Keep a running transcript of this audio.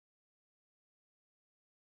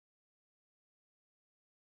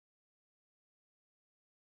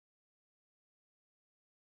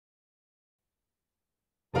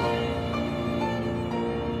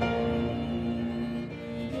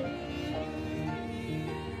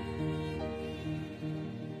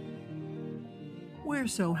We're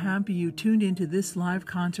so happy you tuned into this live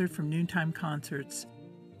concert from Noontime Concerts.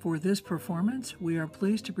 For this performance, we are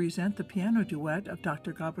pleased to present the piano duet of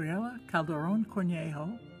Dr. Gabriela Calderón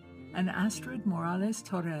Cornejo and Astrid Morales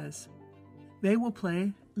Torres. They will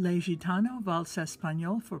play Le Gitano Valse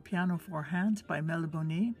Espagnole for piano four hands by Mel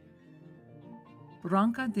Bonis,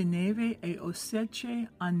 Branca de Neve e Sete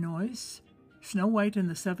Anões, Snow White and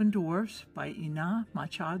the Seven Dwarfs by Inah,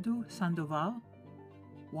 Machado, Sandoval,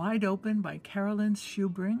 Wide Open by Karalyn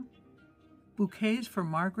Schubring, Bouquets for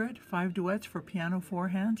Margaret, 5 duets for piano four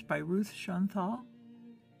hands by Ruth Schönthal,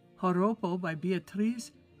 Joropo by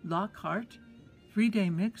Beatriz, Lockhart, 3-day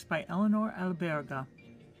mix by Eleanor Alberga.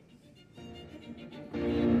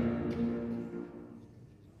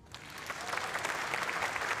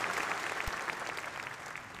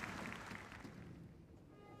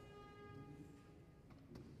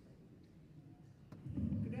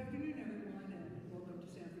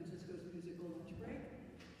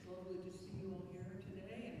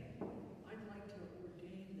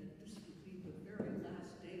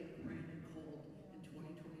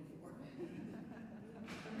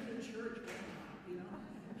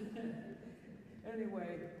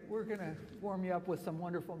 Anyway, we're going to warm you up with some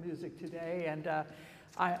wonderful music today. And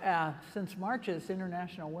since March is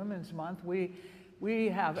International Women's Month, we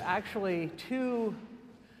have actually 2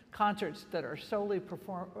 concerts that are solely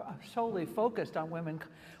focused on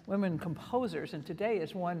women composers. And today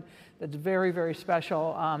is one that's very, very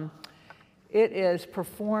special. It is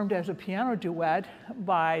performed as a piano duet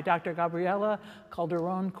by Dr. Gabriela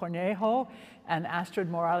Calderón Cornejo and Astrid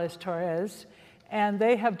Morales Torres. And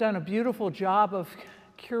they have done a beautiful job of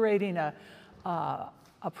curating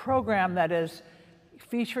a program that is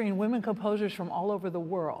featuring women composers from all over the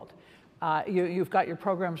world. You've got your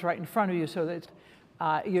programs right in front of you, so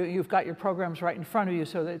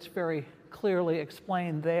that it's very clearly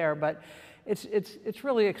explained there. But it's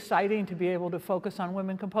really exciting to be able to focus on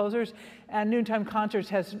women composers. And Noontime Concerts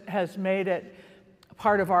has made it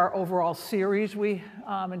part of our overall series. In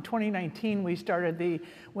 2019, we started the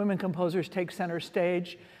Women Composers Take Center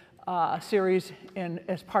Stage series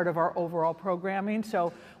as part of our overall programming.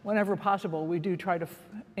 So whenever possible, we do try to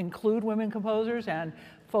include women composers and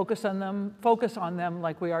focus on them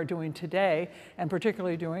like we are doing today, and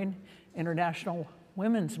particularly during International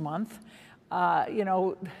Women's Month. I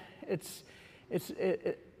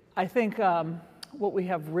think what we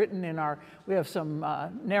have written we have some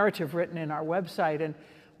narrative written in our website, and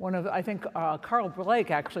I think Carl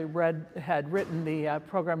Blake actually had written the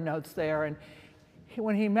program notes there, and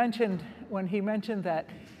when he mentioned that,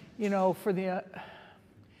 for the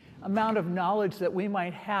amount of knowledge that we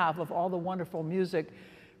might have of all the wonderful music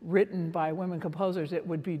written by women composers, it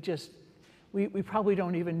would be just, we probably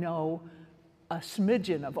don't even know a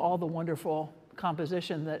smidgen of all the wonderful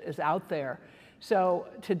composition that is out there. So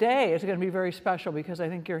today is going to be very special because I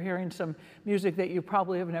think you're hearing some music that you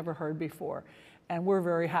probably have never heard before. And we're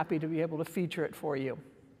very happy to be able to feature it for you.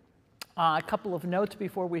 A couple of notes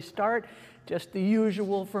before we start, just the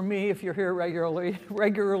usual for me if you're here regularly.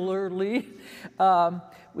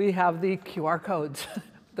 We have the QR codes,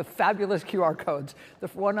 the fabulous QR codes. The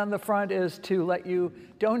one on the front is to let you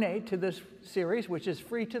donate to this series, which is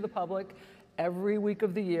free to the public every week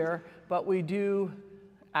of the year, but we do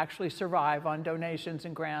actually survive on donations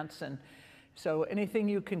and grants, and so anything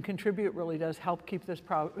you can contribute really does help keep this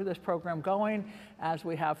program going, as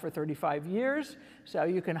we have for 35 years. So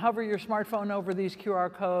you can hover your smartphone over this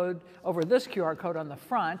QR code on the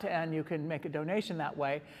front, and you can make a donation that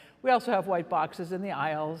way. We also have white boxes in the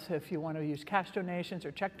aisles if you want to use cash donations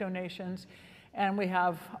or check donations, and we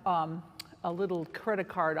have a little credit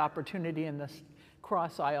card opportunity in this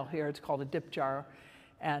cross aisle here. It's called a dip jar,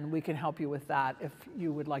 and we can help you with that if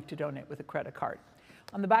you would like to donate with a credit card.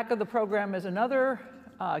 On the back of the program is another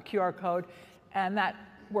QR code, and that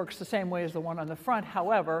works the same way as the one on the front.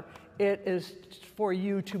 However, it is for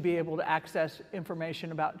you to be able to access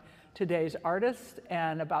information about today's artists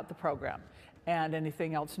and about the program and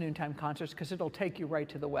anything else Noontime Concerts, because it'll take you right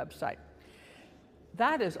to the website.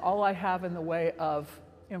 That is all I have in the way of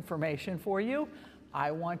information for you. I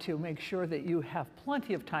want to make sure that you have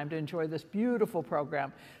plenty of time to enjoy this beautiful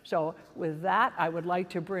program. So with that, I would like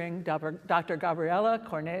to bring Dr. Gabriela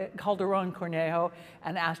Calderón Cornejo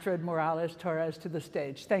and Astrid Morales Torres to the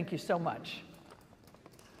stage. Thank you so much.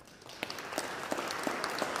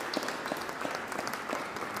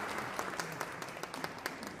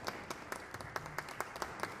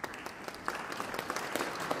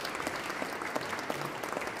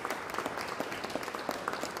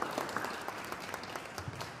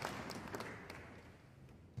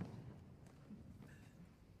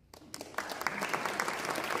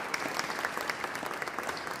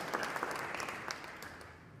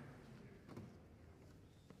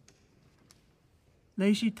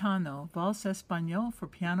 Les Gitanos, Valse Espagnole for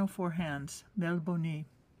piano 4 hands, Mel Bonis.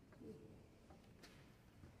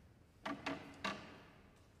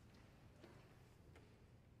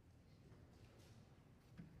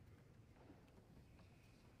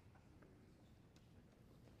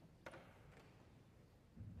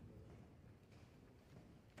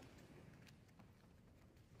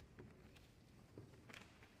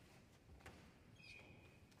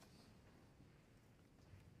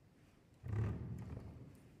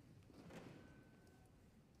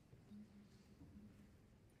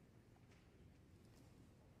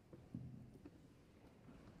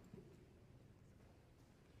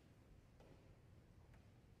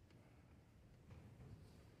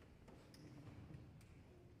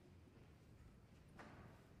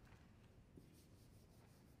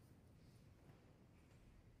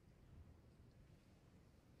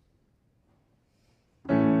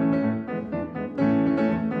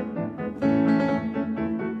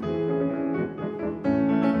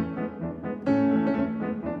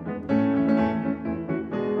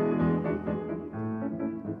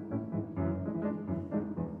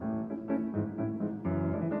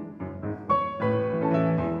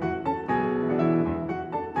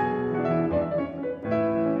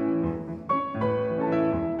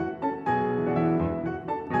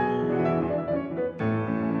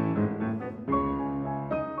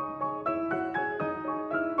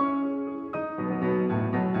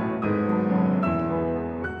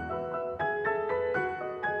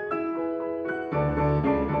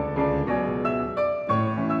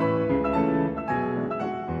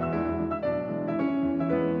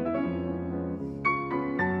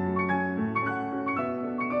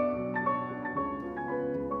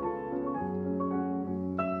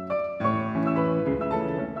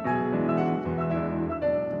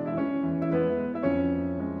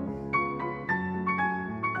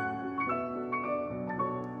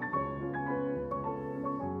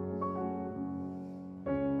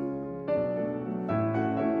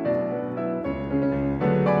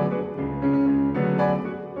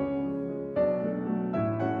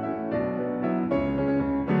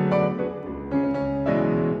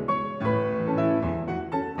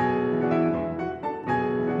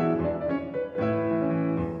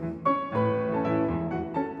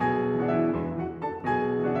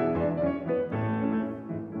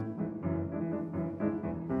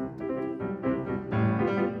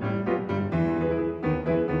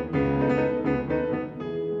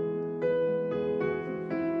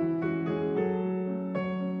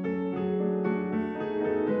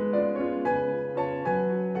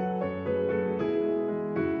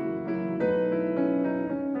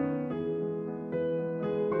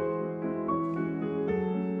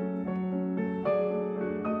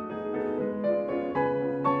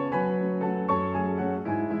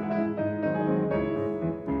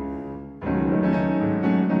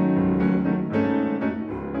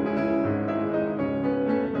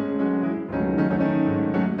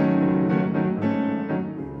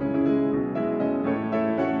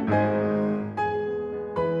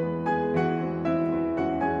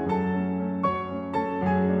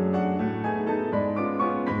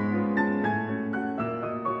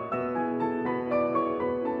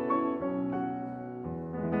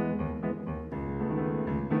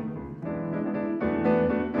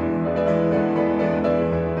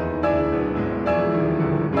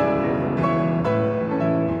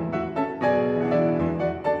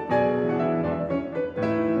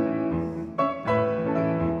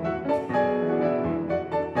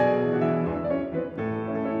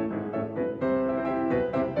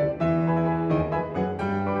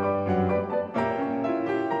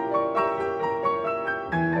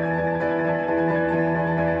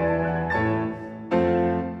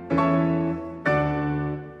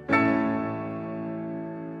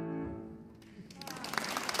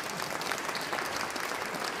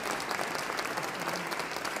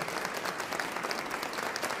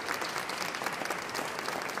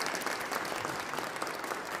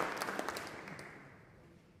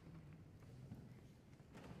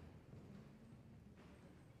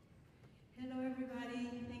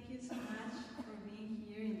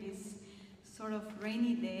 sort of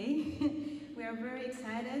rainy day. We are very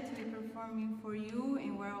excited to be performing for you,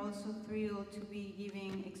 and we're also thrilled to be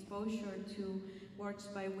giving exposure to works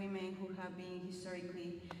by women who have been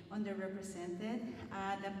historically underrepresented.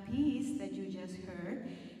 The piece that you just heard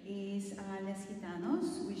is Les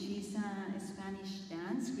Gitanos, which is a Spanish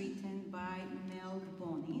dance written by Mel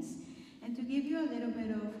Bonis. And to give you a little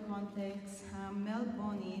bit of context, Mel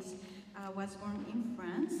Bonis was born in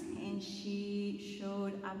France, and she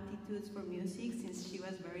showed aptitudes for music since she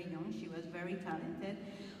was very young. She was very talented.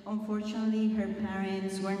 unfortunately her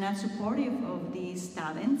parents were not supportive of these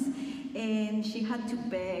talents, and she had to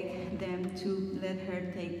beg them to let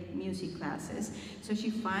her take music classes. So she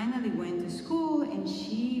finally went to school, and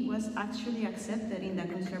she was actually accepted in the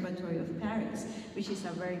Conservatory of Paris, which is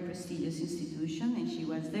a very prestigious institution, and she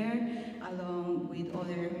was there along with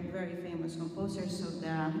other very famous composers of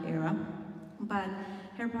the era. But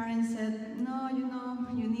her parents said, no,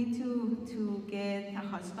 you need to get a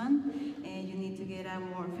husband, and you need to get a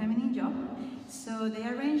more feminine job. So they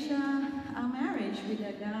arranged a marriage with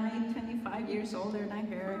a guy 25 years older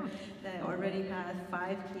than her that already had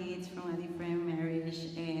 5 kids from a different marriage,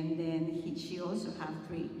 and then she also had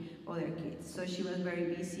 3 other kids. So she was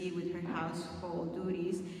very busy with her household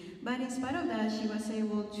duties. But in spite of that, she was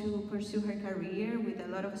able to pursue her career with a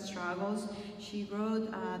lot of struggles. She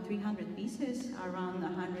wrote 300 pieces, around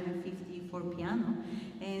 150 for piano.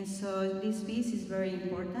 And so this piece is very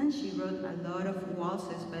important. She wrote a lot of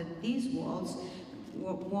waltzes, but this waltz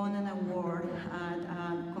won an award at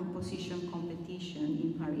a composition competition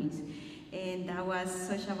in Paris. And that was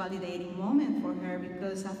such a validating moment for her,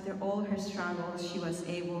 because after all her struggles, she was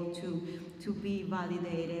able to be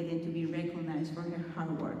validated and to be recognized for her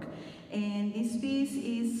hard work. And this piece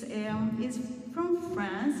is from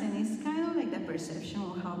France, and it's kind of like the perception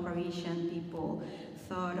of how Parisian people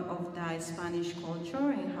thought of the Spanish culture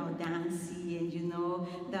and how dancey, and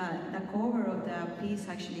the cover of the piece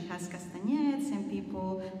actually has castanets and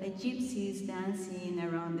people like gypsies dancing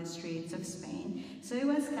around the streets of Spain. So it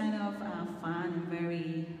was kind of fun and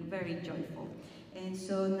very, very joyful. And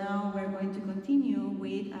so now we're going to continue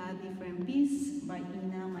with a different piece by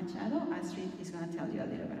Inah Machado. Astrid is going to tell you a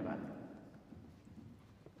little bit about it.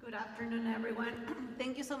 Good afternoon, everyone.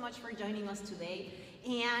 Thank you so much for joining us today.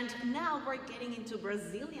 And now we're getting into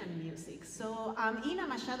Brazilian music. So Inah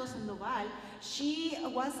Machado Sandoval, she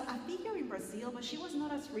was a figure in Brazil, but she was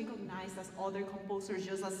not as recognized as other composers,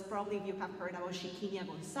 just as probably you have heard about Chiquinha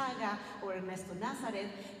Gonzaga or Ernesto Nazareth,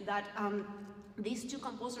 that these 2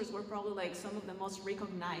 composers were probably like some of the most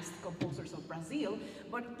recognized composers of Brazil,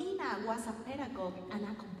 but Inah was a pedagogue and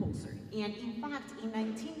a composer. And in fact, in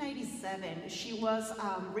 1997, she was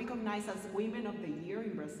recognized as Women of the Year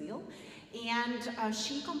in Brazil. And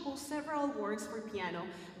she composed several works for piano,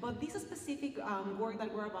 but this specific work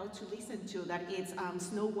that we're about to listen to, that is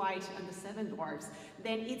Snow White and the 7 Dwarfs,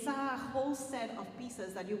 then it's a whole set of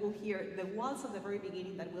pieces that you will hear the waltz at the very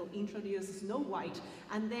beginning that will introduce Snow White,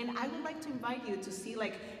 and then I would like to invite you to see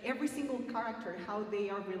like every single character, how they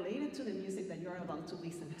are related to the music that you're about to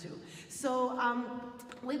listen to. So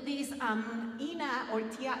with this, Inah, or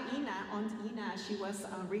Tia Inah, Aunt Inah, she was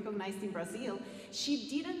recognized in Brazil. She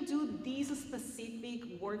didn't do this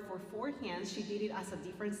specific work for 4 hands. She did it as a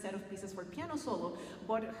different set of pieces for piano solo,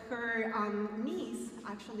 but her niece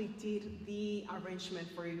actually did the arrangement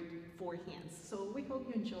for 4 hands. So we hope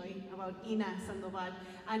you enjoy about Inah Sandoval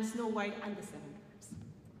and Snow White and the 7 Dwarfs.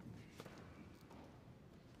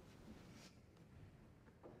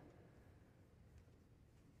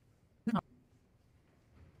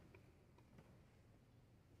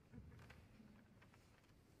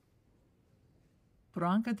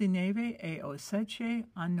 Branca de Neve e o Sete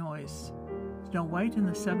Anões. Snow White and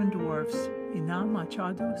the 7 Dwarfs. Inah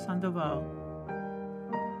Machado Sandoval.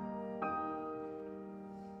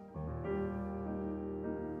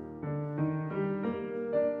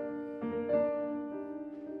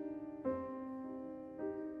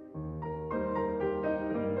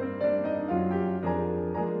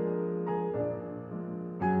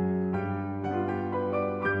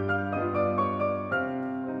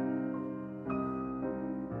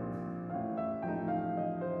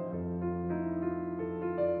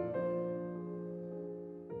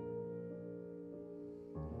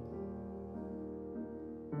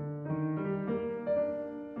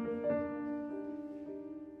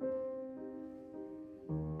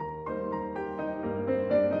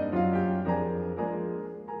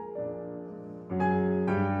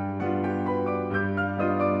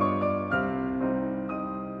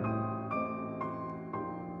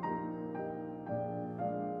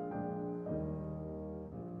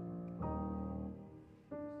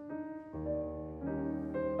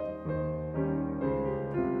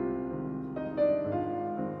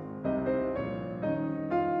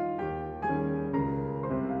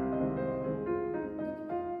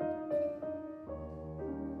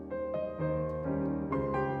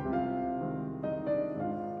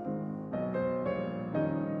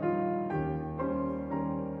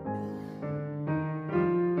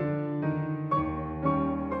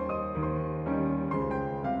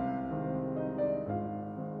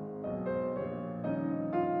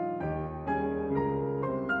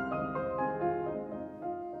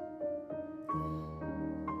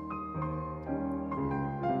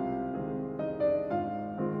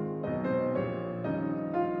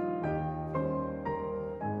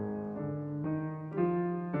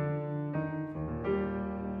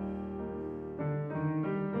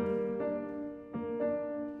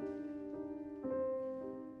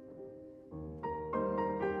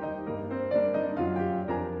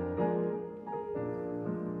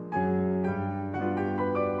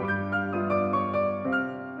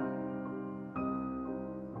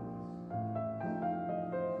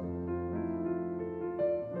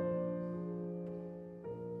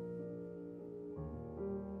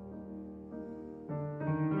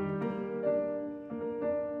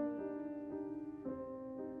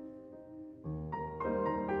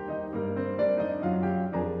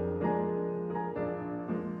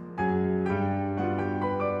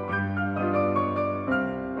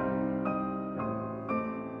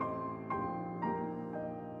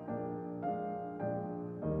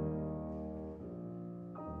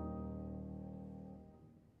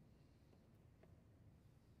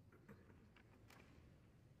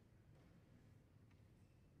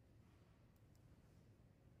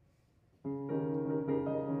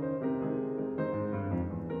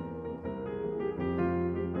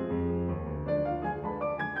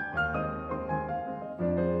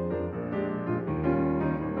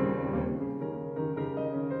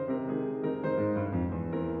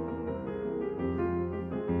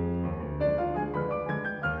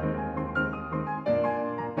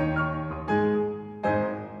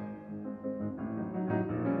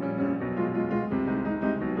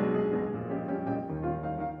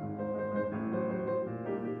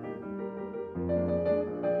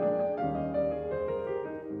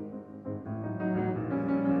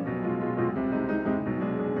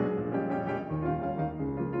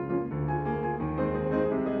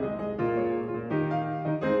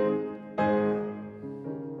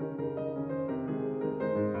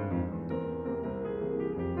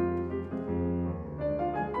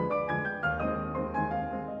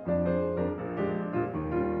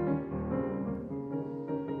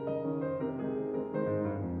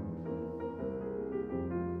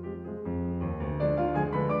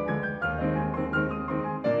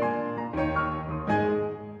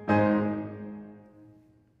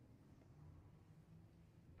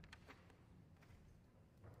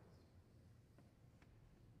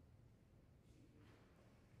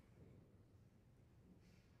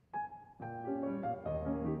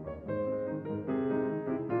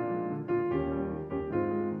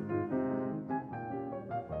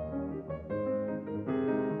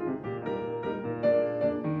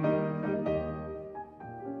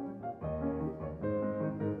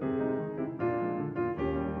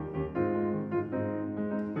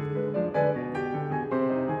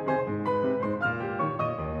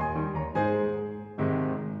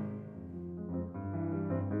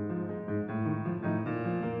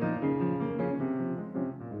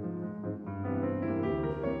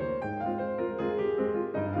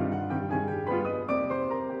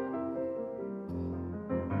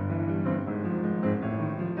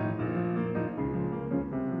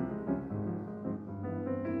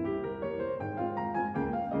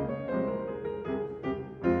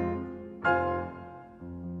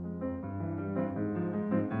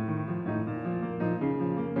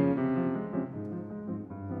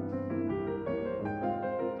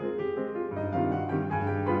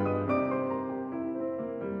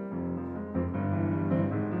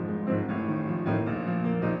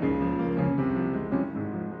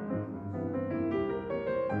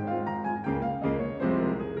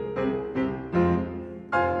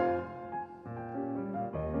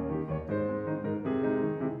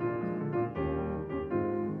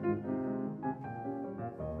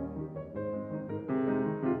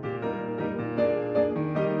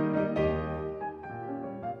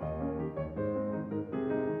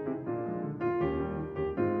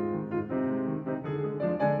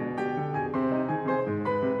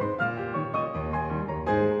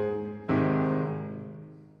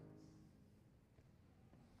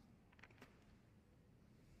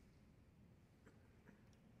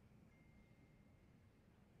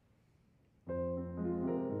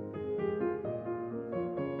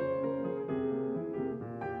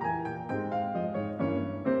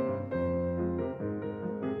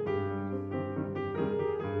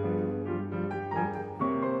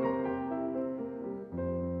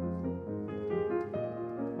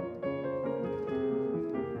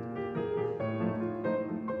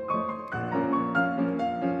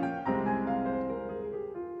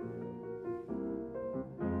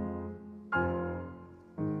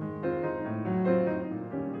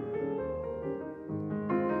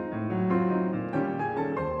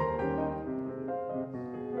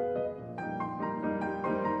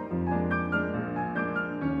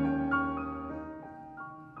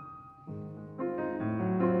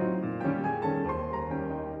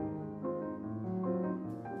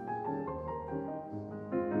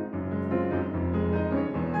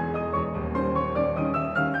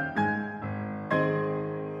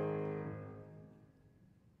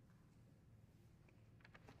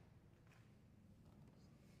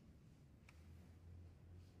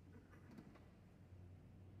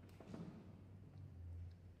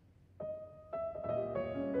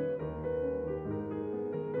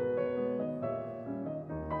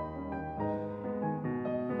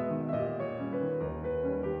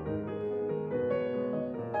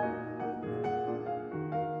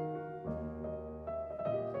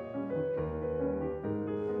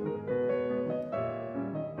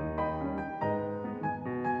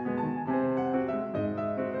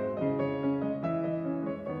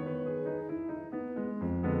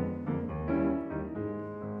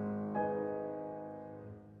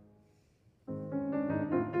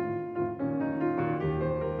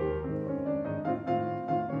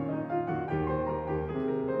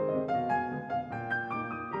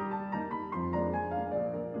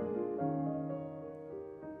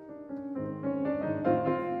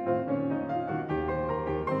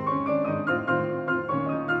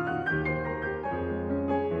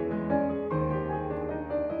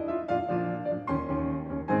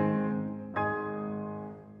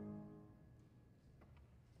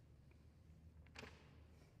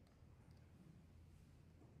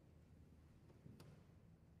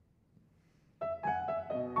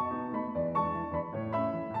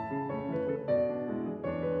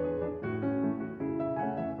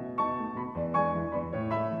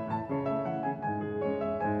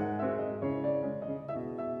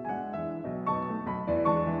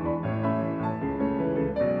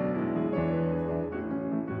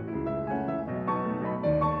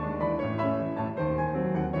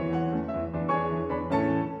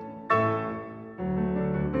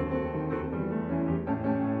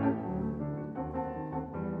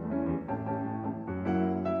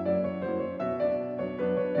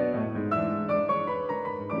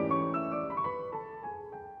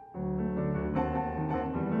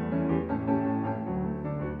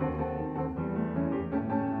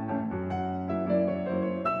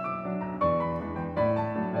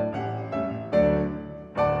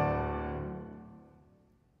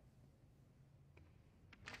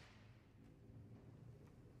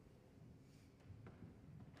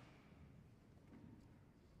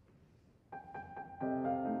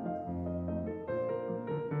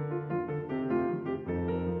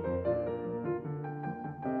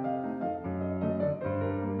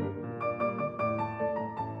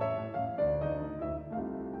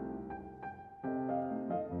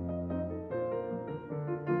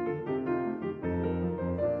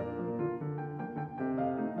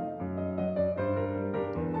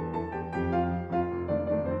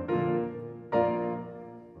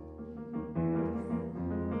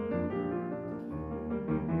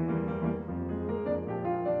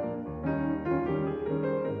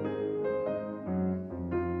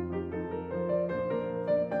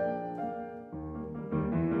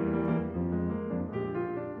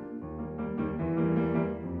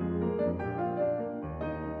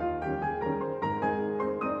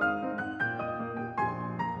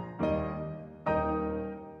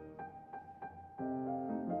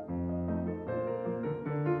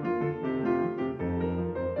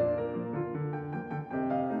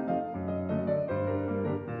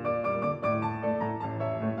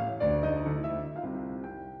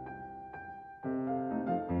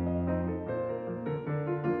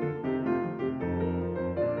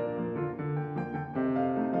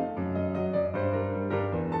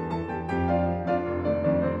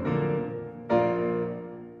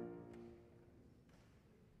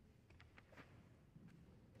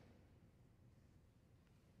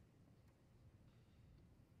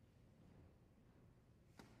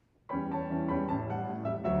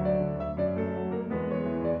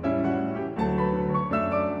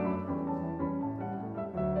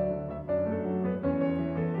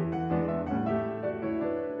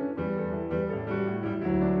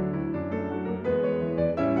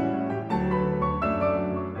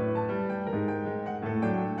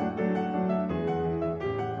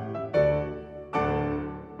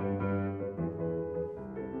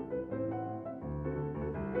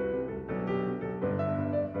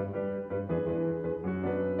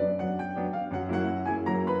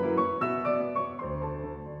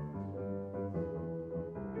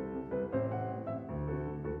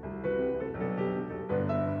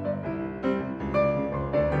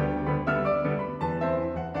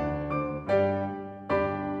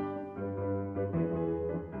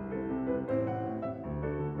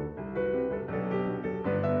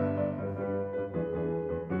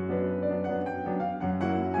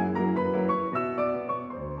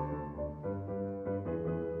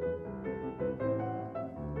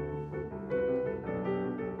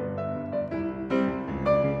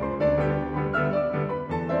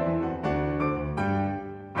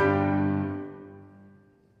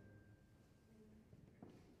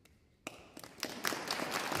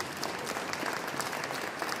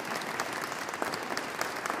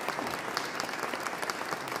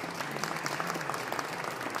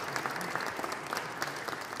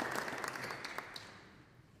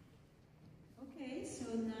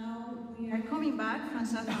 coming back from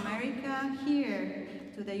South America here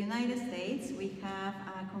to the United States. We have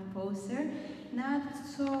a composer not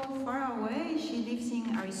so far away. She lives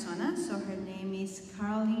in Arizona, so her name is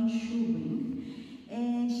Karalyn Schubring.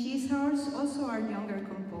 And she's also our younger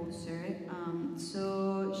composer.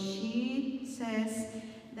 So she says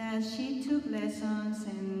that she took lessons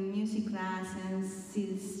and music classes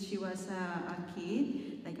since she was a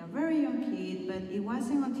kid, like a very young kid, but it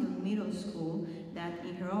wasn't until middle school that,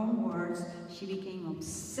 in her own words, she became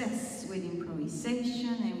obsessed with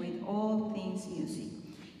improvisation and with all things music.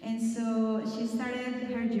 And so she started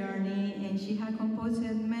her journey, and she had composed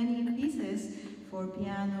many pieces for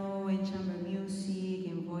piano and chamber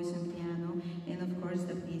music and voice and piano, and of course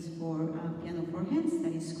the piece for piano for hands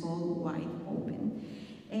that is called Wide Open.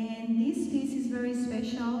 And this piece is very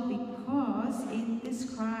special because it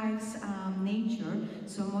describes nature,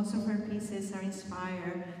 so most of her pieces are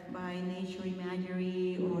inspired by nature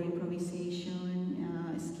imagery or improvisation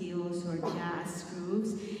skills or jazz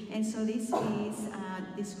grooves. And so this piece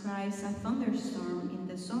describes a thunderstorm in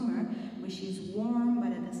the summer, which is warm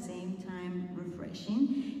but at the same time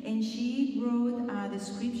refreshing. And she wrote a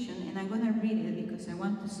description, and I'm going to read it because I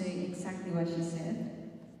want to say exactly what she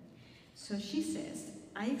said. So she says,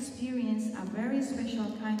 I experienced a very special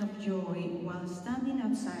kind of joy while standing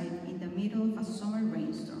outside in the middle of a summer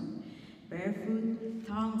rainstorm. Barefoot,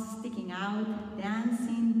 tongue sticking out,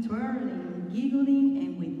 dancing, twirling, giggling,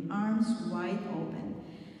 and with arms wide open.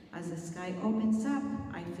 As the sky opens up,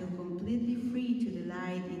 I feel completely free to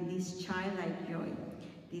delight in this childlike joy.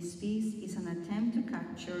 This piece is an attempt to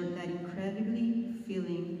capture that incredibly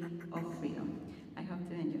feeling of freedom. I hope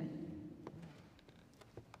to enjoy it.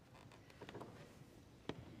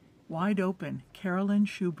 Wide Open, Karalyn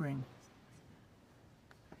Schubring.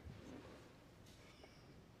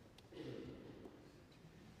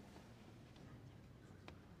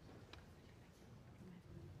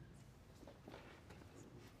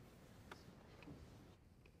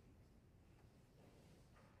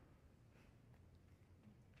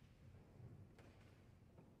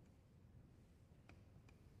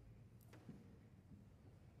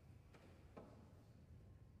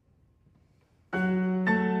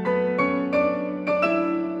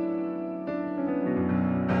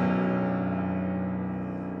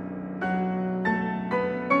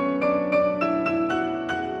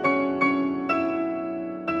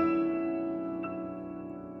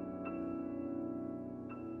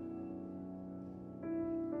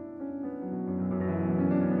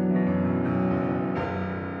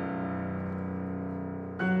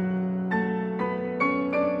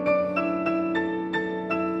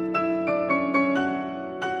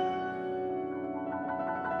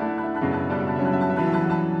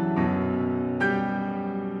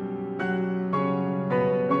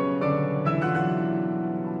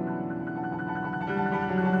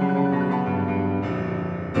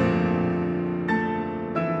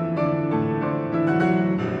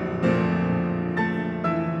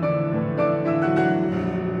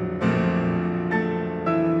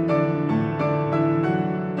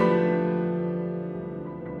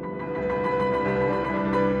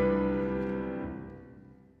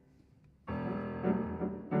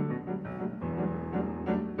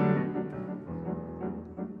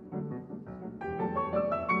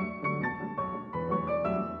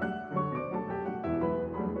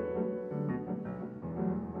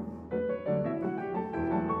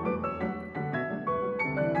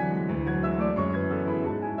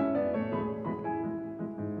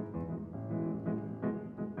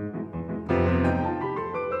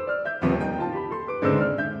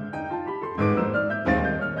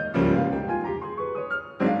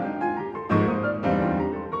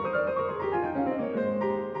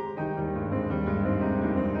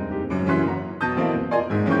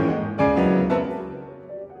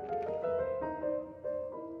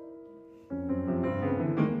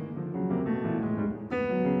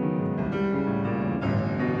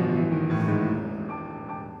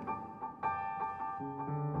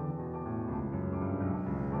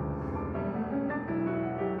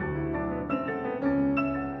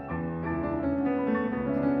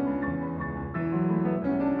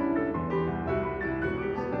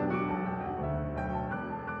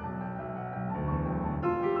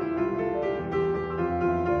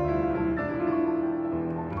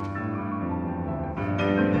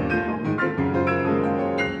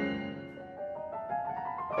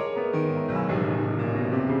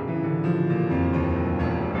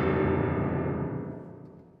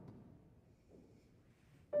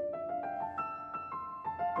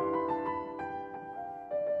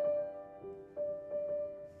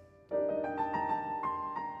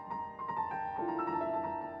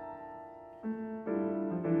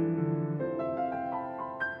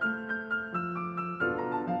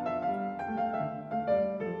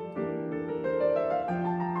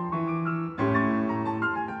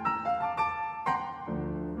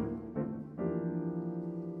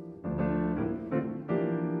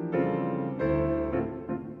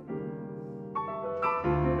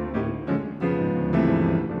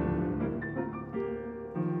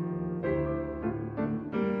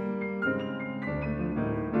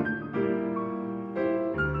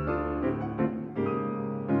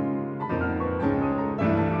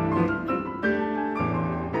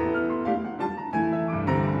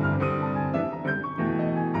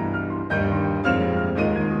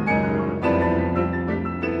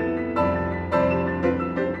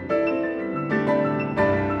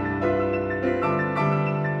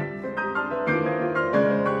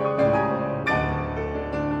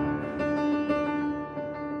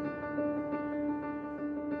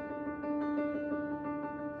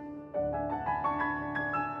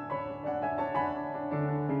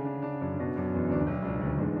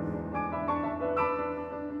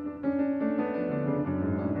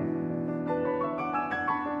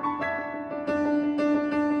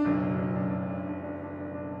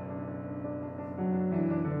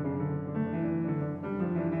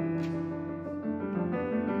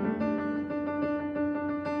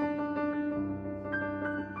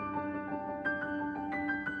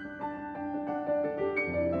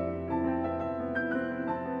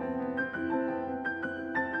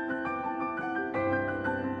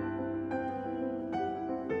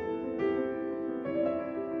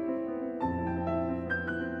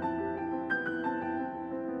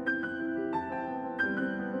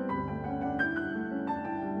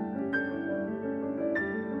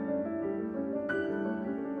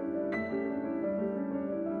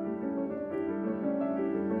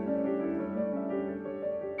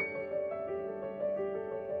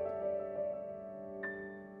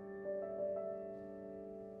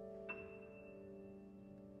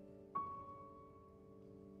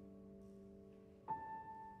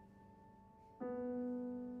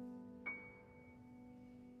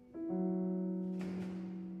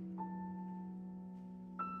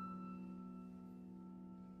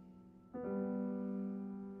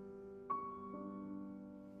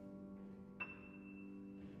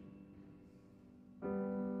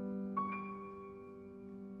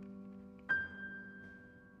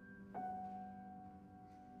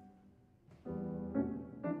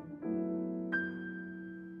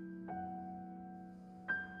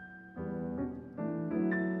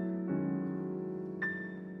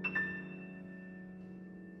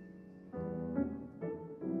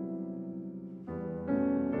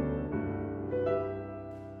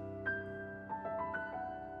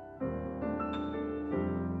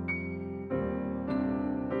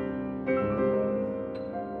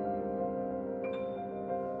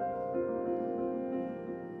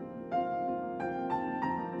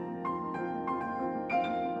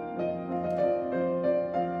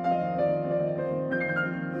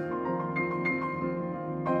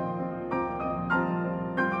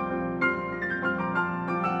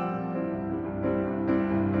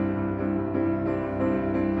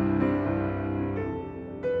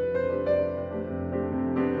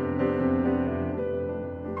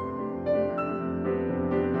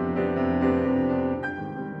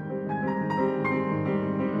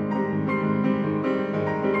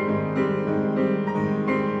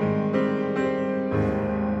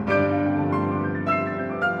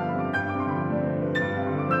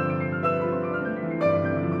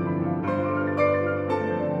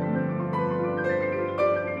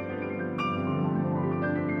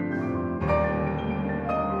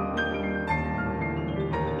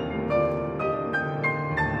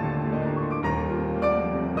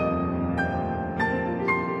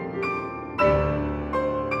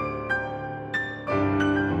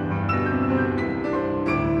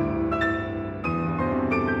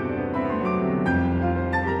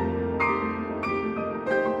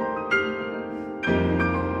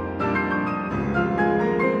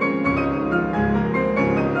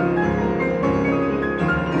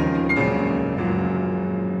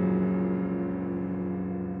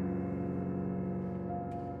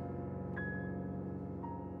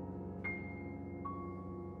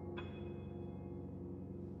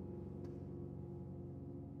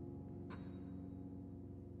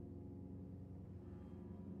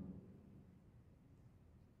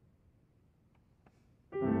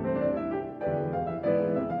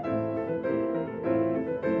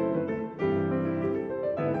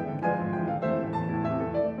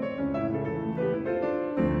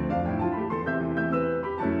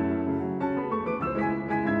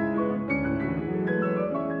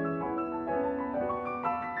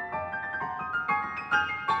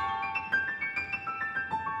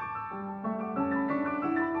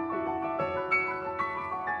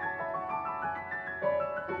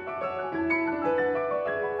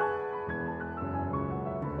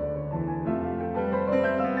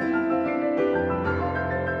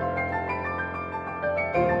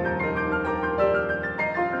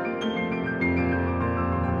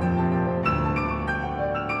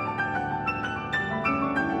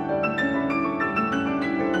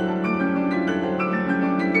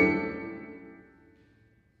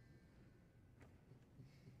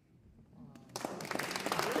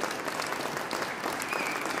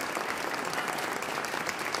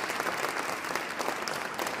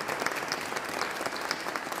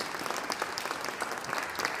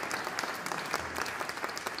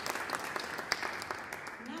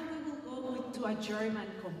 German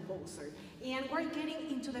composer. And we're getting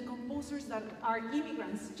into the composers that are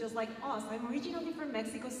immigrants, just like us. I'm originally from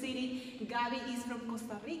Mexico City, Gabi is from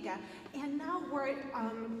Costa Rica, and now we're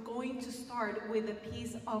going to start with a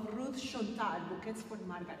piece of Ruth Schönthal, Bouquets for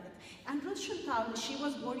Margaret. And Ruth Schönthal, she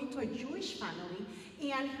was born into a Jewish family,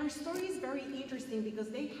 and her story is very interesting because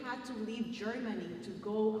they had to leave Germany to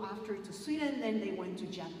go after to Sweden, then they went to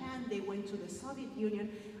Japan, they went to the Soviet Union,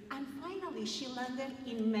 and finally she landed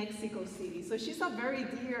in Mexico City. So she's a very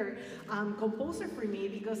dear composer for me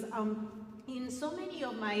because in so many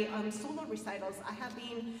of my solo recitals, I have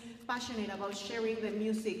been passionate about sharing the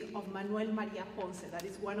music of Manuel María Ponce, that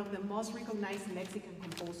is one of the most recognized Mexican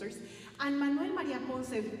composers. And Manuel María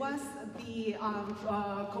Ponce was the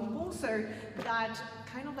composer that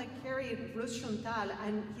kind of like carried Ruth Schönthal,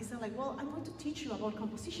 and he said like, well, I'm going to teach you about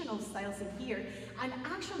compositional styles in here. And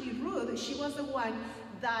actually Ruth, she was the one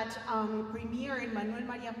that premiered Manuel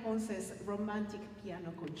María Ponce's Romantic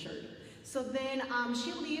Piano Concerto. So then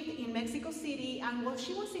she lived in Mexico City, and while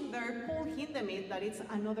she was in there, Paul Hindemith, that is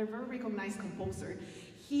another very recognized composer,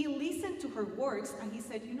 he listened to her works and he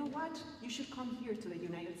said, you know what, you should come here to the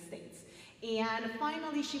United States. And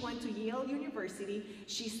finally, she went to Yale University.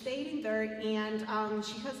 She stayed in there, and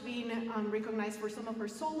she has been recognized for some of her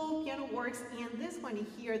solo piano works. And this one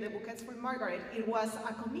here, the Bouquets for Margaret, it was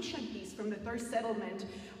a commission piece from the Third Settlement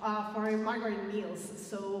for Margaret Mills.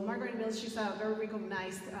 So Margaret Mills, she's a very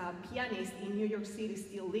recognized pianist in New York City,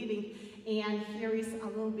 still living. And here is a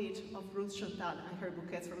little bit of Ruth Schönthal and her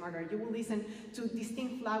Bouquets for Margaret. You will listen to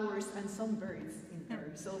distinct flowers and some birds in there.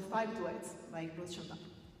 So 5 duets by Ruth Schönthal.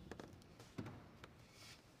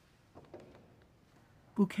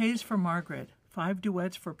 Bouquets for Margaret, 5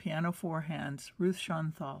 duets for piano 4 hands, Ruth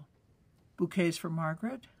Schönthal. Bouquets for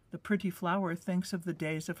Margaret, the pretty flower thinks of the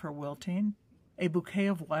days of her wilting, a bouquet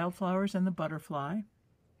of wildflowers and the butterfly,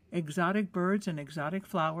 exotic birds and exotic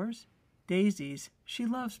flowers, daisies, she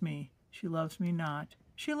loves me not,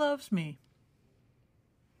 she loves me.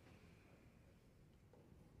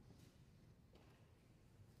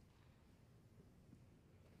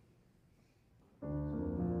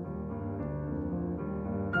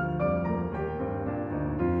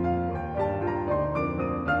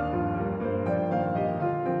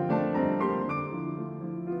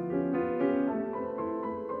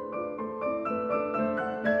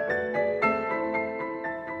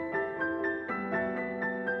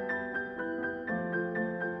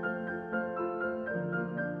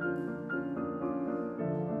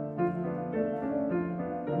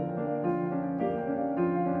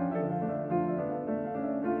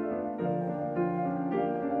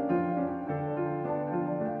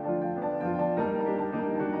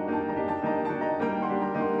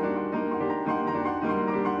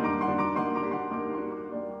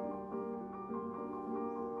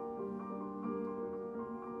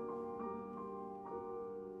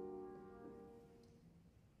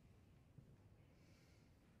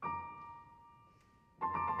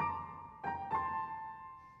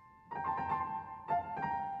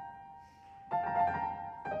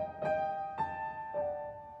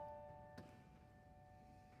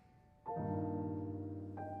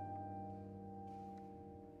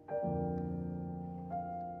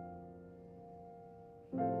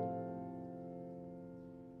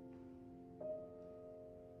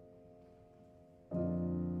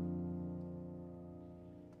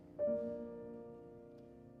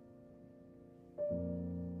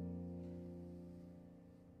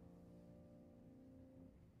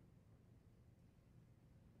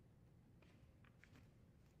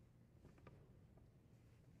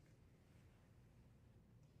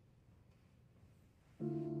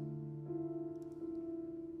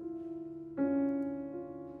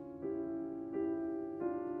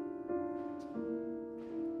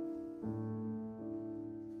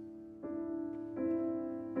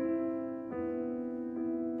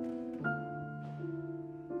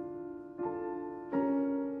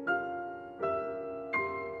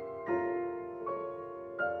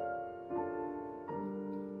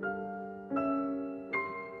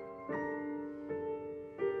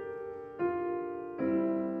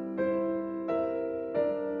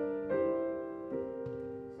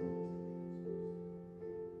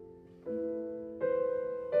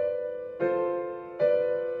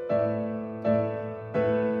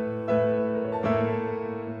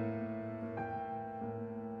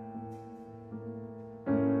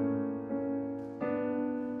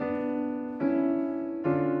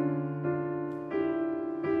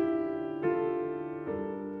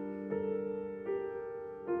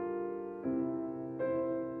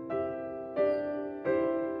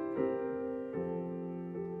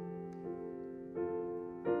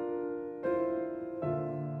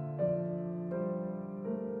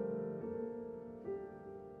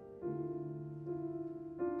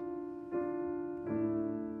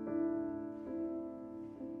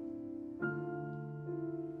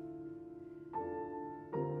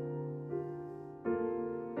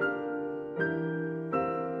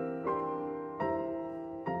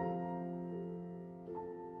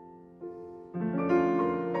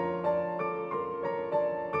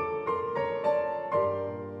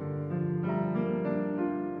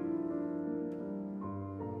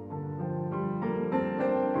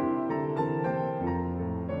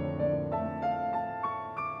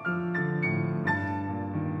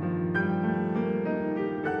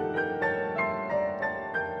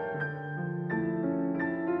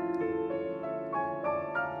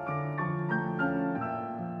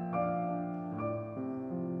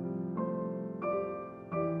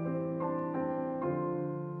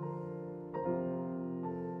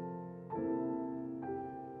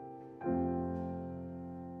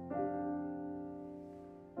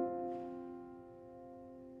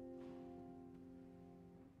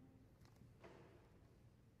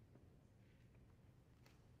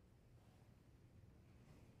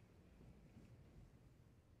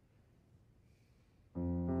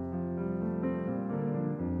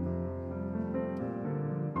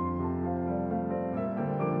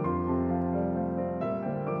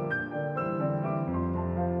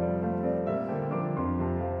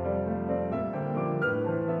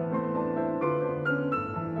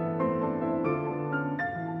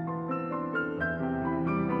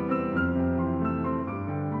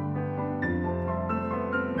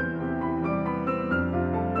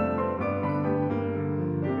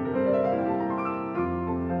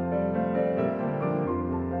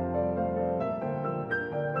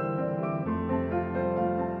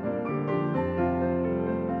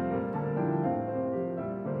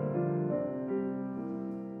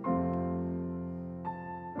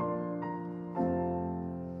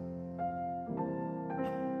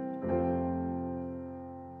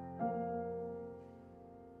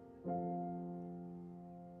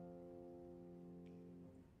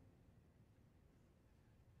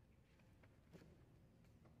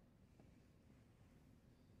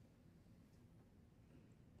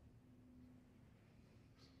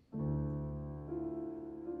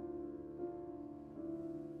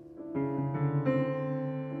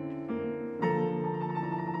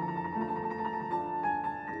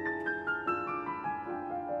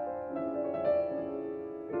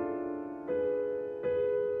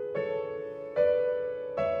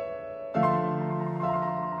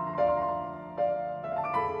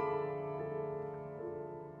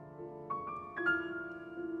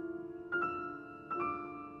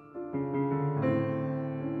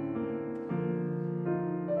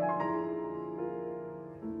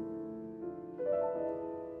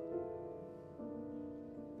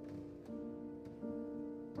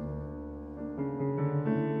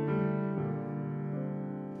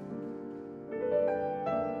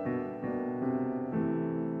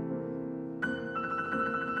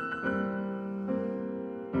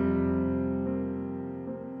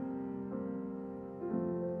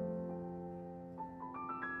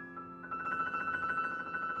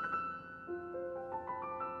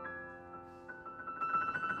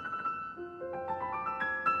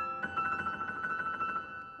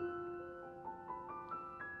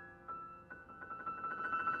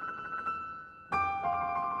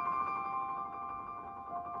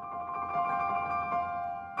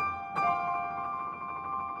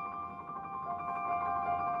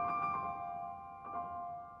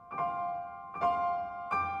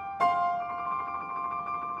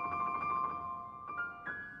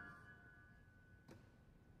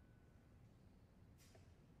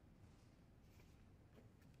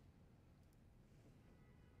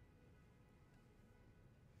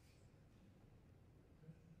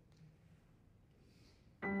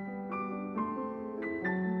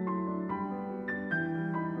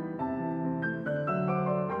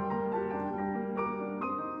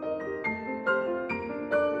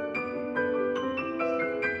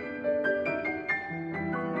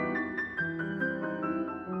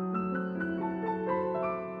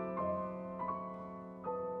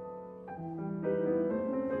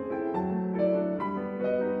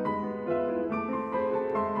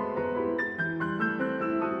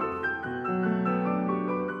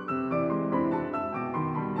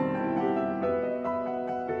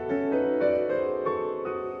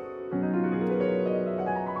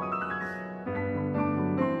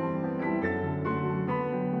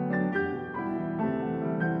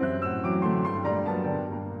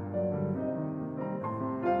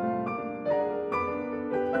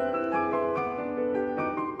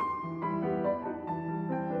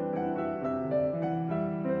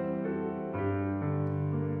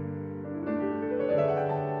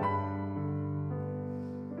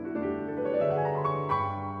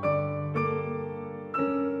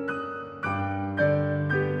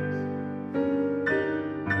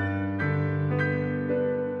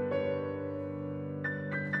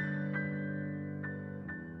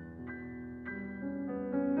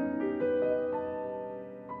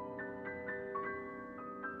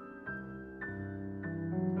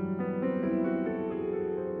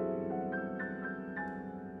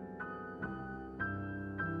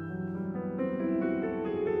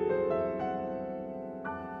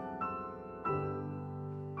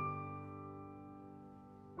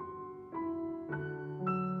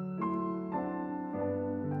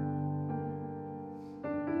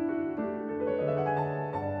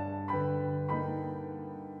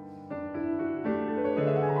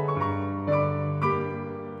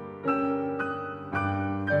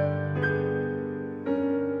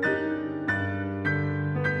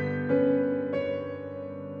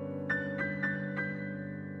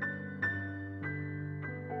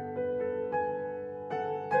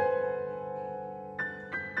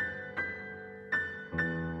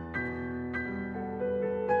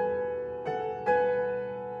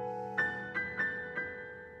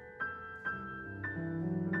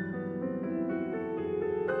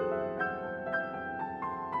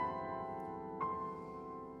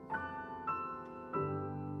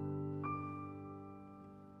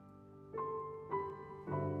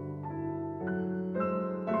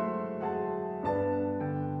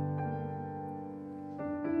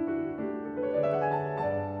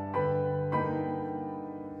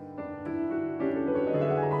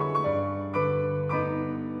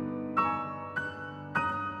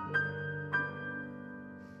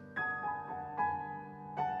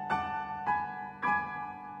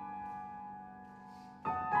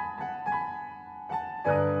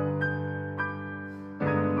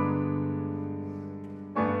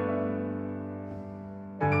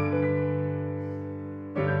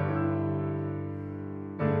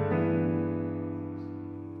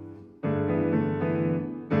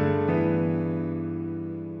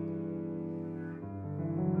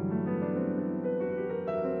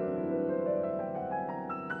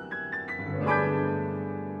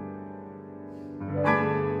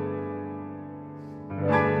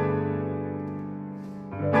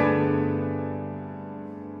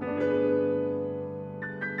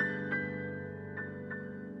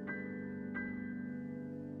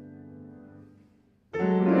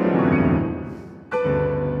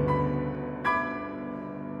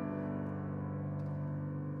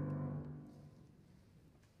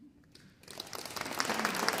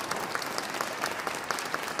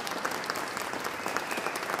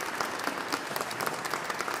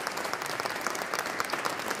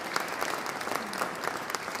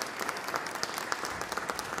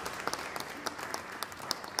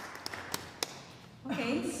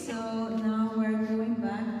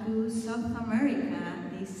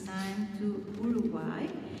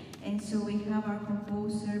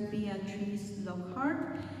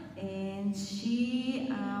 Lockhart, and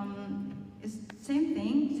she is same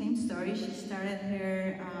thing, same story. She started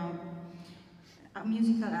her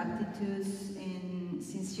musical aptitudes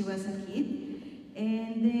since she was a kid,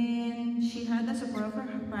 and then she had the support of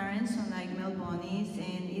her parents, unlike Mel Bonis,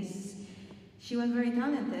 and she was very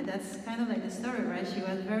talented. That's kind of like the story, right? She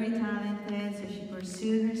was very talented, so she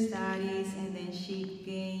pursued her studies, and then she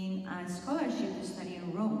gained a scholarship to study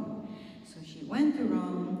in Rome. So she went to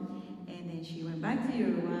Rome, and then she went back to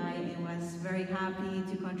Uruguay and was very happy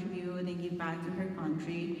to contribute and give back to her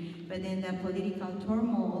country. But then the political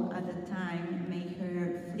turmoil at the time made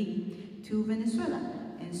her flee to Venezuela.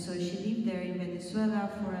 And so she lived there in Venezuela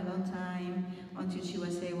for a long time until she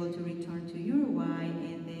was able to return to Uruguay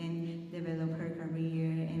and then develop her career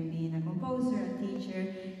and being a composer, a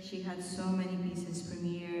teacher. She had so many pieces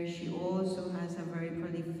premiered. She also has a very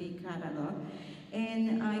prolific catalog.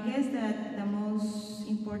 And I guess that the most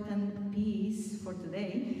important piece for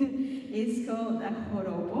today is called a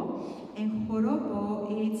Joropo. And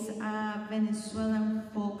Joropo is a Venezuelan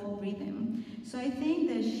folk rhythm. So I think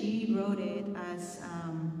that she wrote it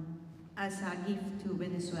as a gift to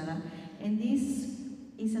Venezuela. And this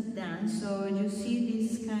is a dance, so you see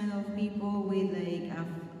these kind of people with like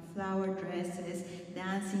flower dresses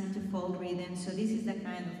dancing to folk rhythm. So this is the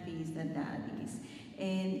kind of piece that is.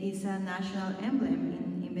 And it's a national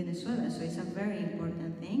emblem in Venezuela, so it's a very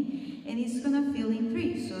important thing. And it's gonna fill in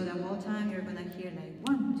three, so the whole time you're gonna hear like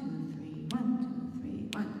 1, 2, 3, 1, 2,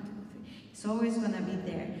 3, 1, 2, 3. It's always gonna be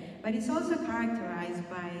there. But it's also characterized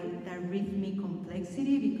by the rhythmic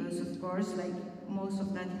complexity because, of course, like most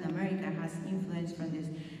of Latin America has influence from this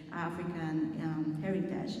African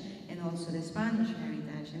heritage and also the Spanish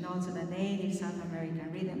heritage and also the native South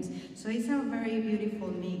American rhythms. So it's a very beautiful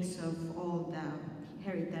mix of all the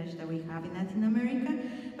heritage that we have in Latin America,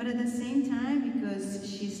 but at the same time, because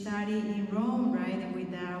she studied in Rome, right, and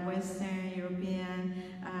with the Western European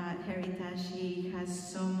heritage, she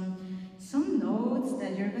has some notes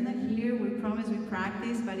that you're gonna hear. We promise we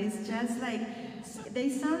practice, but it's just like, they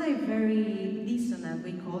sound like very dissonant,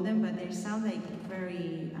 we call them, but they sound like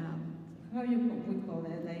very, how we call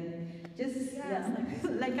it, like, just,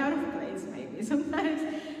 like out of place maybe sometimes,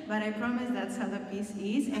 but I promise that's how the piece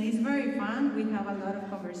is, and it's very fun. We have a lot of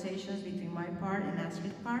conversations between my part and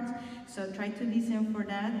Astrid's parts, so try to listen for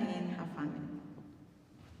that and have fun.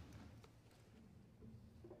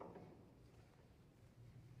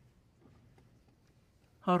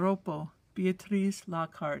 Joropo, Beatriz,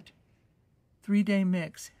 Lockhart. 3-day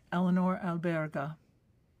mix, Eleanor Alberga.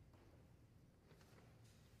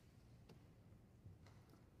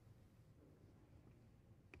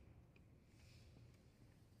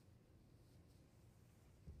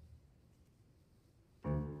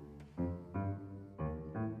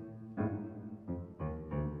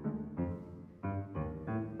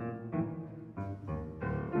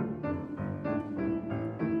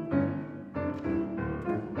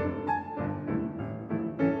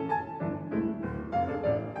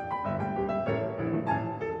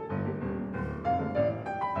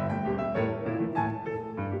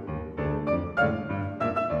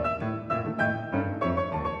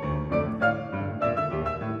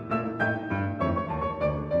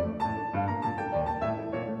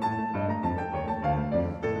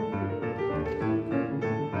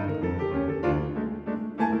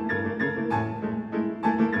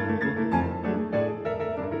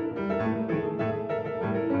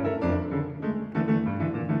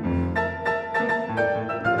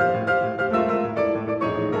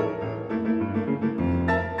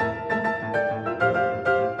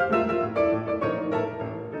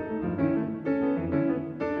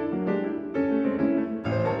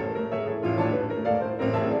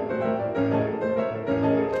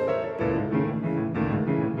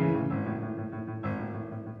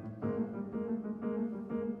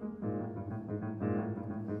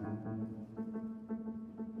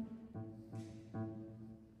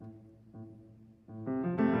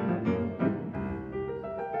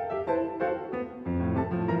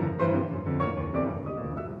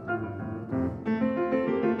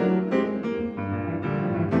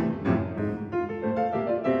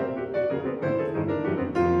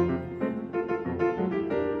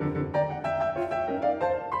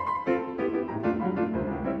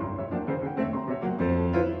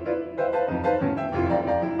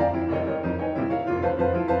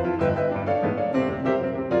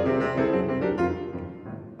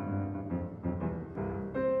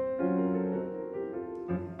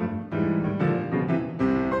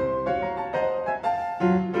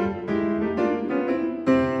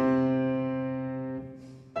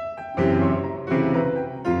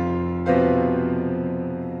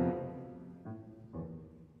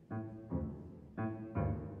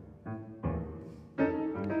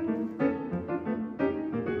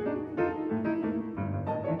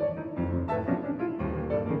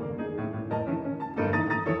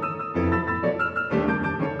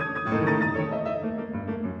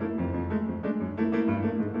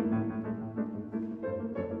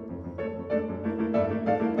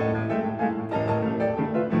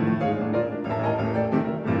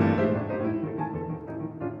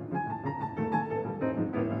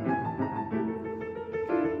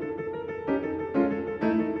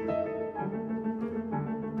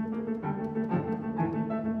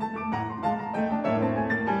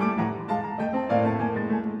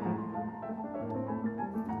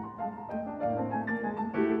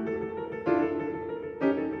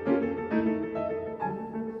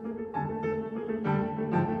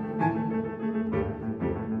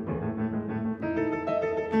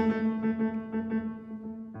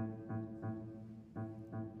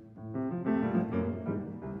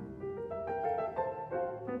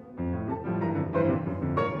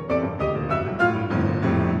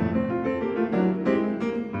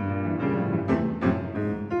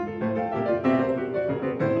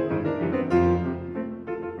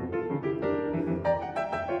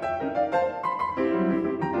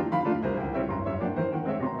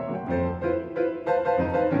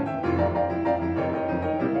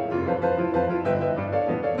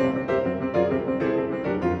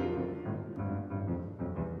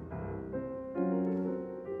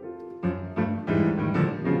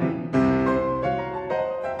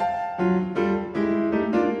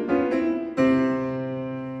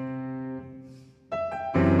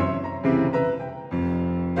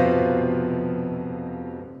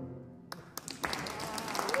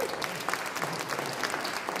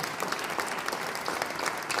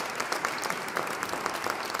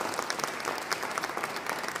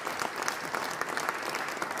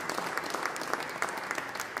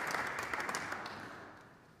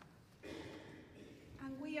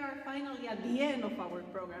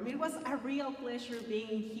 program. It was a real pleasure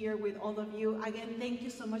being here with all of you. Again, thank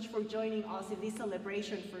you so much for joining us in this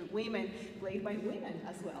celebration for women, played by women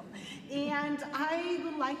as well. And I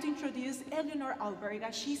would like to introduce Eleanor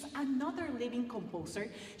Alberga. She's another living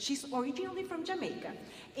composer. She's originally from Jamaica,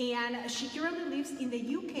 and she currently lives in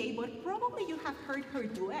the UK, but probably you have heard her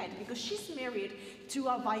duet because she's married to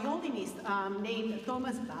a violinist named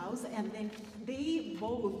Thomas Bowes, and then they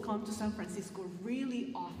both come to San Francisco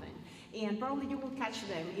really often. And probably you will catch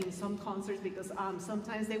them in some concerts because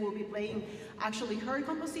sometimes they will be playing actually her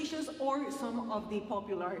compositions or some of the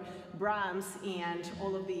popular Brahms and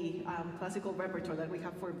all of the classical repertoire that we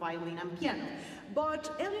have for violin and piano.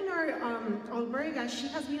 But Eleanor Alberga, she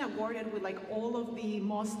has been awarded with like all of the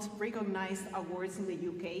most recognized awards in the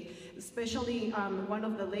UK, especially one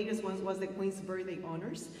of the latest ones was the Queen's Birthday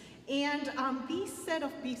Honors. And this set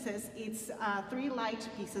of pieces, it's 3 light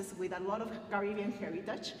pieces with a lot of Caribbean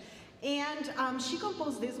heritage. And she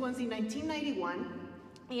composed these ones in 1991,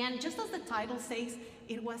 and just as the title says,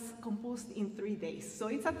 it was composed in 3 days. So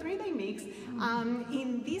it's a 3-day mix.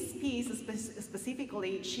 In this piece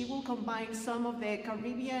specifically, she will combine some of the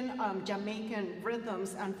Caribbean, Jamaican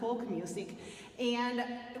rhythms and folk music. And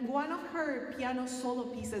one of her piano solo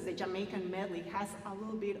pieces, the Jamaican medley, has a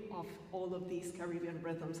little bit of all of these Caribbean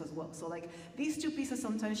rhythms as well. So like these 2 pieces,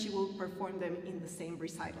 sometimes she will perform them in the same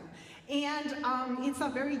recital. And it's a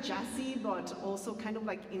very jazzy, but also kind of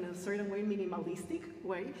like in a certain way, minimalistic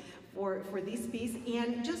way for this piece.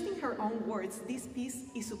 And just in her own words, this piece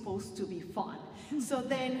is supposed to be fun. So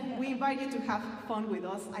then we invite you to have fun with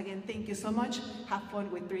us. Again, thank you so much. Have fun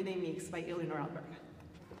with 3-Day Mix by Eleanor Alberga.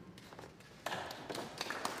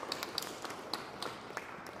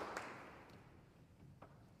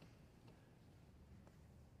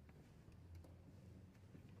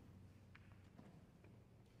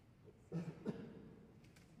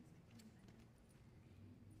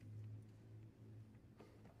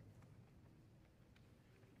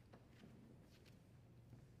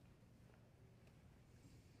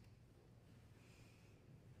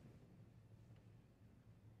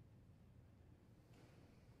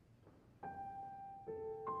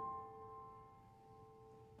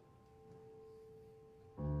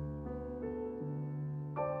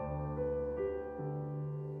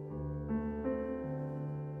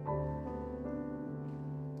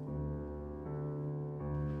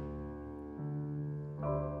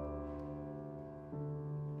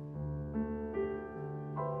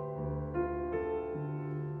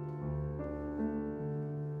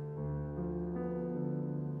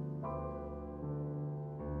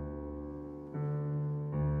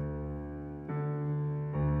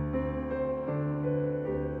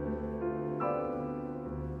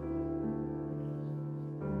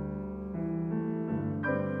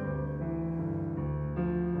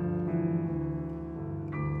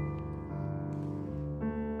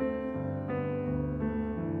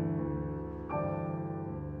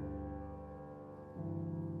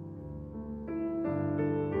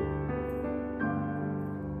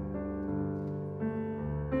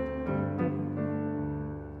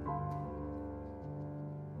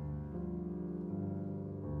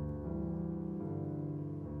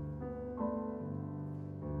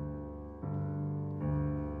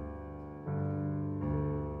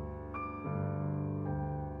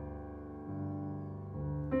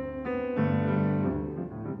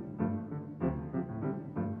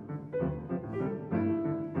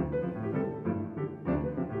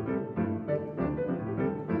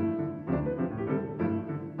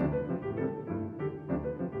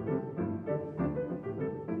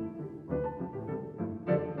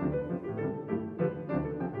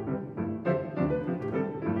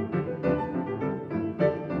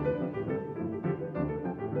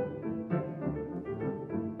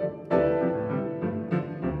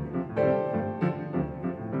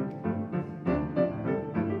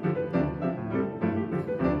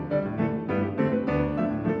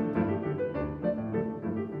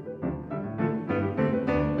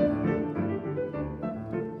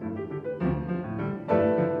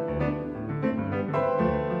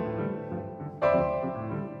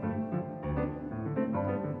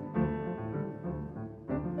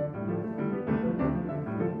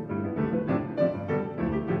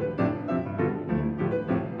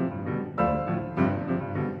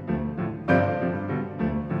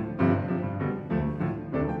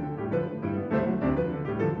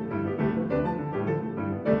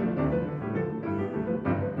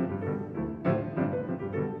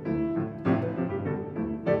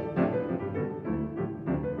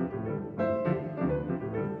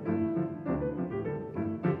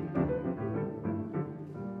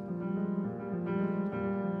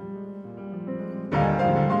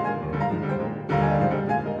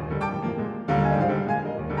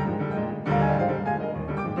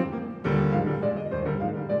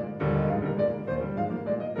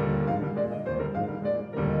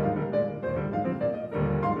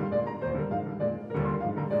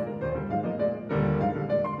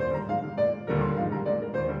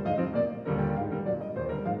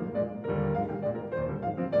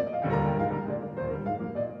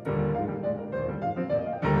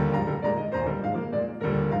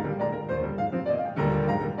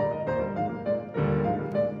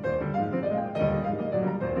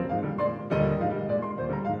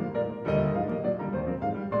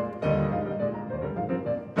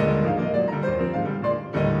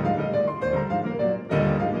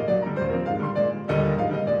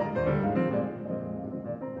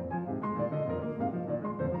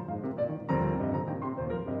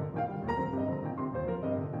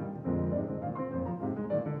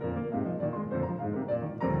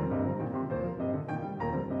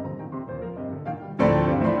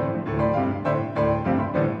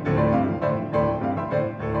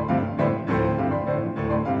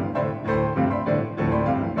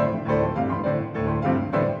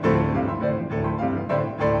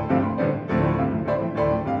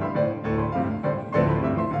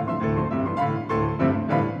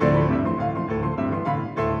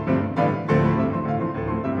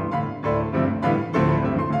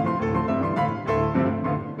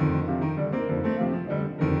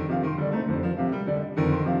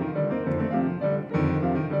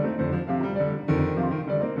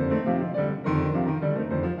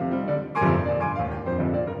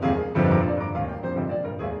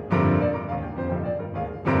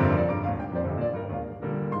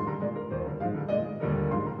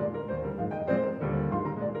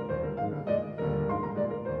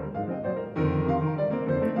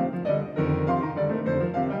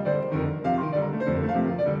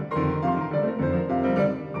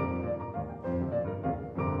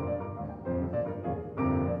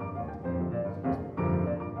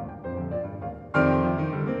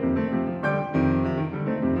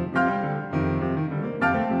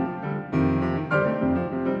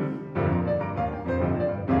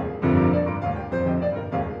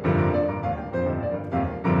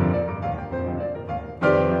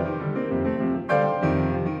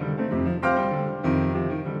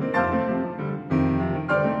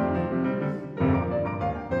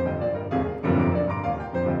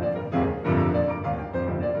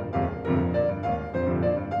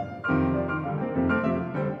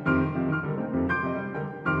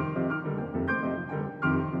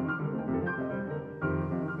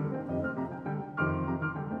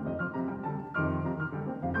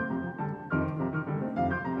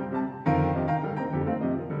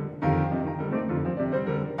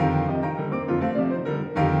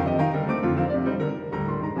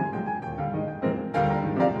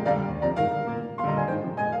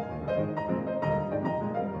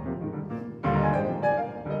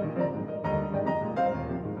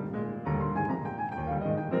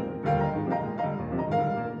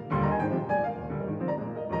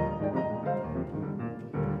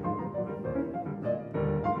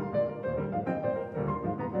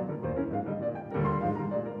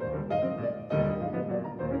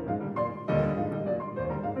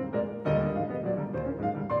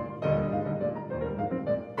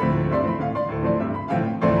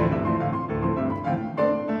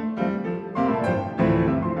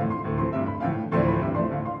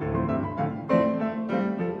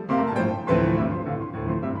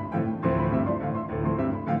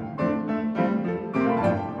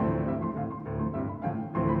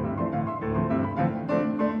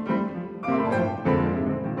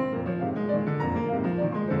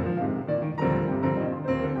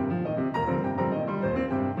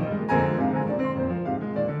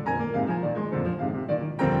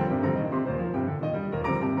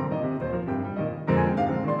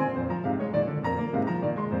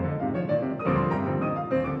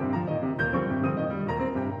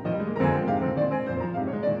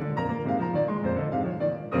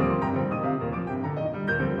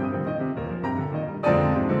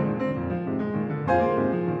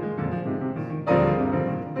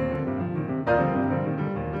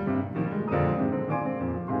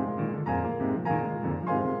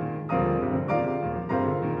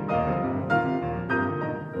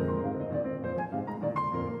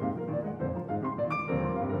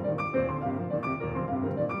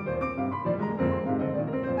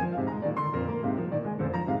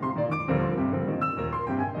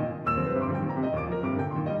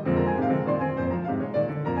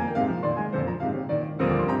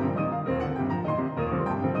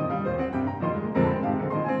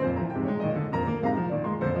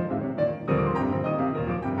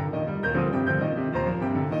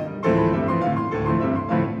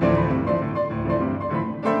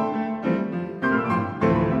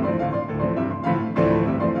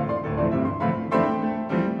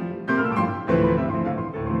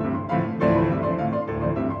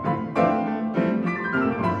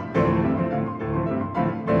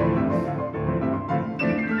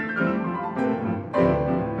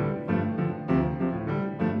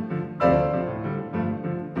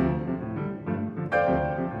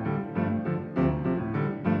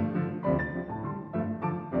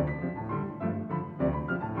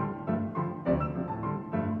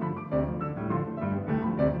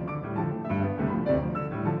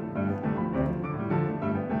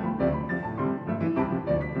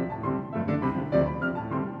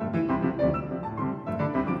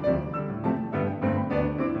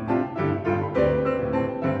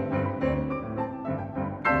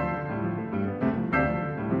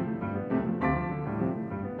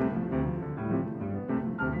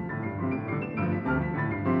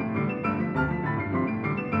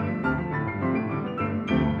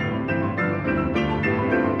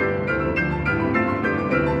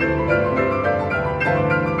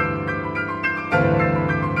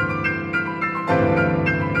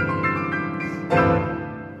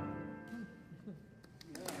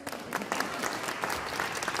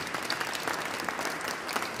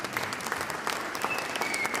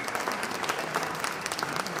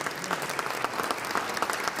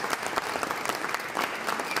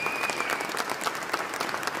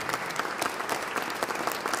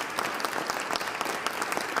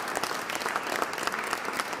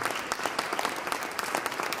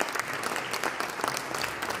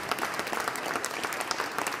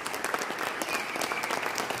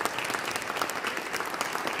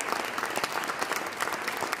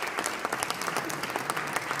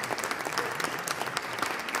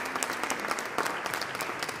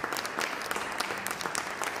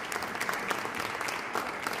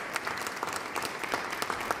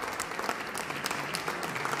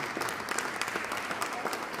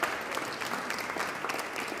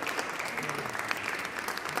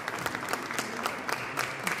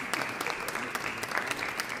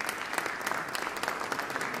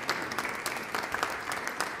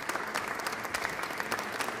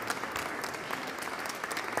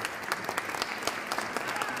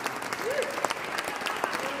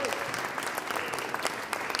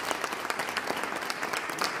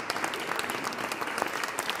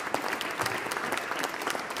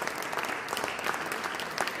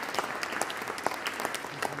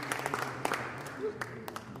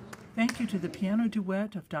 you to the piano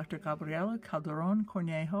duet of Dr. Gabriela Calderón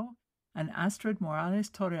Cornejo and Astrid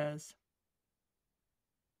Torres.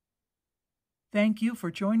 Thank you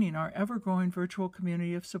for joining our ever-growing virtual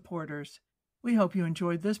community of supporters. We hope you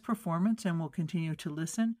enjoyed this performance and will continue to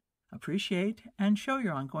listen, appreciate, and show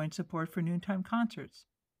your ongoing support for Noontime Concerts.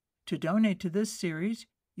 To donate to this series,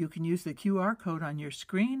 you can use the QR code on your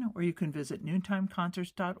screen or you can visit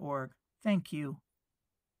noontimeconcerts.org. Thank you.